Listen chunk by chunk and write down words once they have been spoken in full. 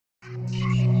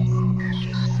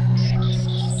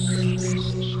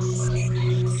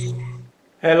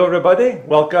Hello everybody,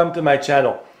 welcome to my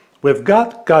channel. We've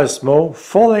got Cozmo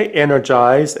fully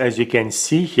energized as you can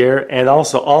see here and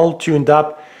also all tuned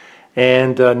up,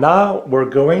 and now we're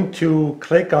going to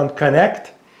click on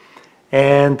connect,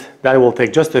 and that will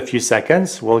take just a few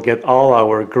seconds. We'll get all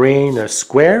our green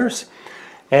squares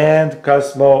and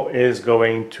Cozmo is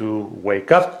going to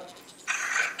wake up.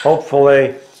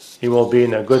 Hopefully he will be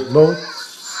in a good mood.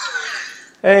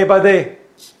 Hey buddy,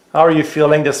 how are you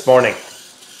feeling this morning?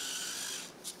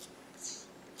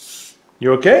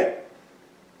 You okay?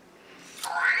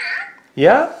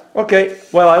 Yeah? Okay.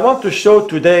 Well, I want to show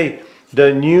today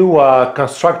the new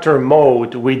Constructor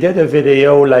Mode. We did a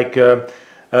video like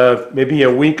maybe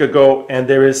a week ago, and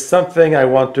there is something I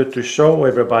wanted to show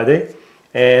everybody,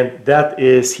 and that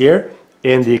is here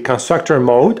in the Constructor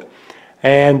Mode.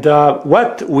 And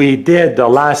what we did the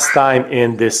last time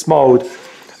in this mode,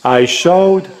 I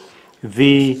showed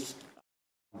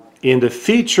in the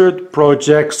featured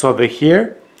projects over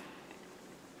here,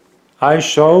 I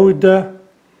showed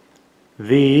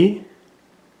the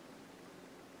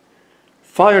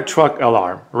fire truck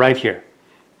alarm right here.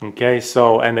 Okay,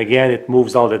 so, and again, it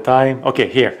moves all the time. Okay,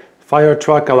 here, fire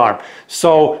truck alarm.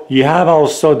 So you have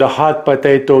also the hot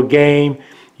potato game,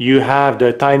 you have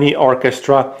the tiny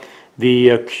orchestra,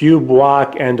 the cube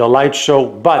walk, and the light show.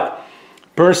 But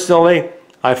personally,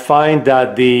 I find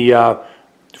that the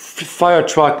fire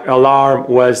truck alarm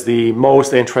was the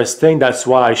most interesting. That's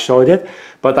why I showed it.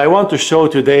 But I want to show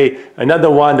today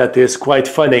another one that is quite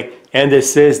funny, and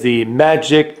this is the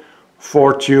magic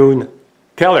fortune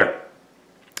teller.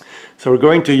 So we're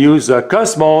going to use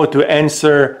Cozmo to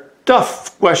answer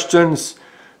tough questions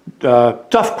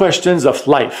of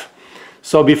life.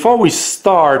 So before we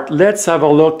start, let's have a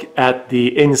look at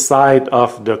the inside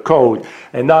of the code.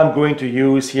 And now I'm going to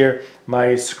use here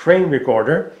my screen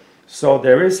recorder. So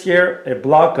there is here a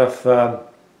block of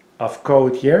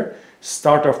code here,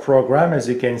 start of program, as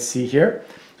you can see here.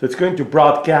 So it's going to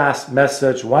broadcast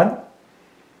message 1,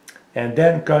 and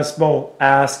then Cozmo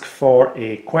asks for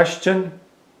a question.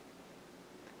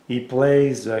 He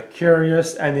plays a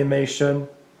curious animation,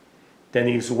 then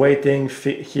he's waiting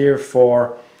here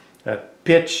for a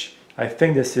pitch. I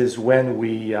think this is when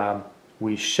we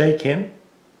shake him,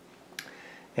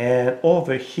 and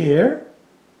over here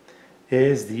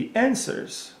is the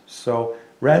answers. So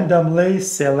randomly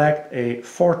select a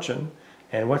fortune,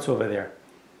 and what's over there?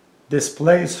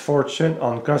 Displays fortune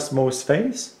on Cozmo's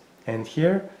face, and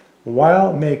here,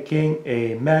 while making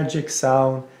a magic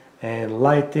sound and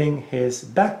lighting his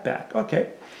backpack.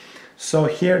 Okay, so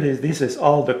here this is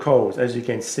all the code. As you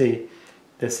can see,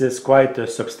 this is quite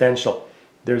substantial.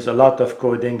 There's a lot of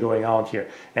coding going on here,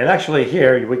 and actually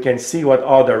here we can see what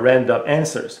are the random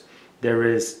answers. There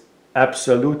is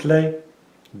absolutely,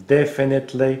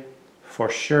 definitely, for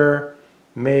sure,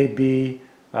 maybe,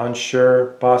 unsure,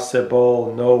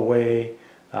 possible, no way,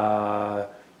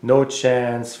 no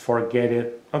chance, forget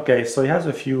it. Okay, so he has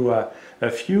a few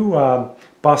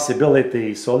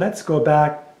possibilities. So let's go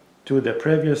back to the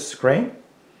previous screen,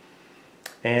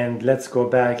 and let's go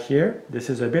back here. This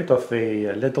is a bit of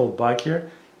a little bug here.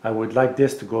 I would like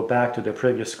this to go back to the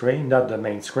previous screen, not the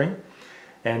main screen.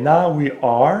 And now we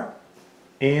are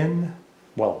in,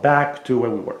 well, back to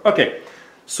where we were. Okay,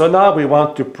 so now we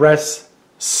want to press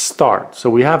start.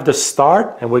 So we have the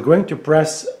start, and we're going to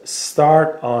press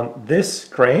start on this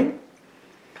screen.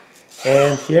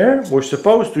 And here we're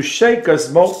supposed to shake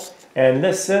Cozmo and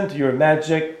listen to your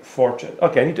magic fortune.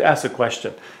 Okay, I need to ask a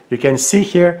question. You can see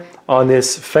here on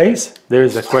his face there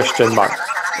is a question mark.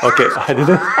 Okay, I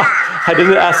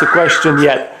didn't ask a question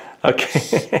yet.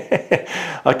 Okay.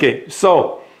 Okay,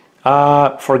 so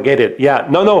forget it. Yeah,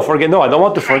 no, forget. No, I don't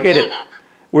want to forget it.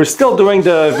 We're still doing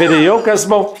the video,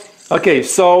 Cozmo. Okay,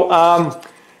 so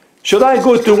should I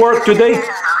go to work today?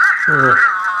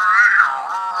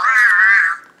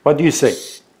 What do you say?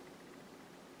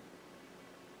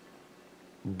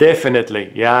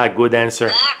 Definitely. Yeah, good answer.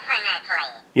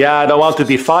 Definitely. Yeah, I don't want to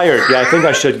be fired. Yeah, I think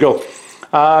I should go.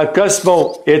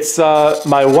 Cozmo, it's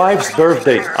my wife's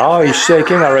birthday. Oh, he's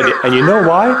shaking already. And you know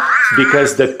why?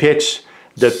 Because the pitch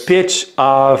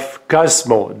of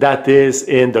Cozmo, that is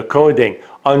in the coding,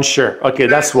 unsure. Okay,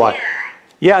 that's why.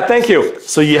 Yeah, thank you.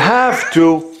 So you have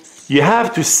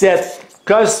to set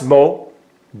Cozmo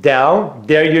down.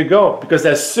 There you go. Because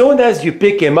as soon as you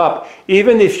pick him up,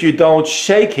 even if you don't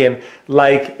shake him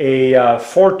like a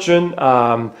fortune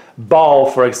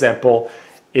ball, for example,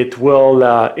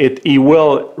 he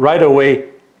will right away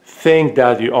think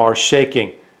that you are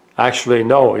shaking. Actually,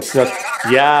 no, it's not.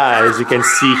 Yeah, as you can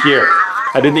see here.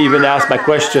 I didn't even ask my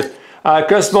question.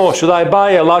 Cozmo, should I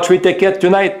buy a lottery ticket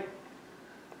tonight?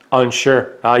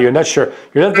 Unsure. You're not sure.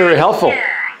 You're not very helpful.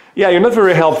 Yeah, you're not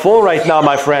very helpful right now,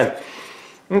 my friend.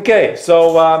 Okay,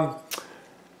 so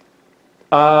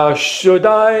should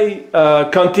I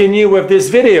continue with this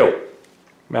video?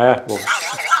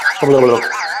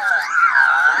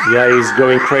 Yeah, he's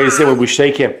going crazy when we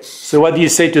shake him. So what do you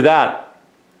say to that?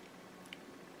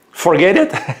 Forget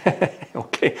it?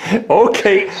 Okay.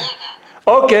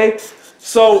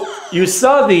 So you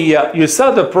saw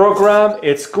the program.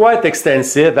 It's quite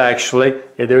extensive, actually.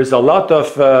 There's a lot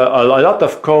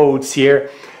of codes here,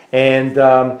 and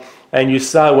you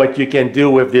saw what you can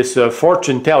do with this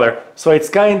fortune teller. So it's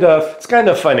kind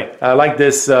of funny. I like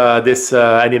this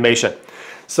animation.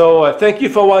 So thank you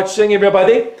for watching,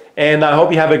 everybody, and I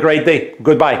hope you have a great day.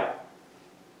 Goodbye.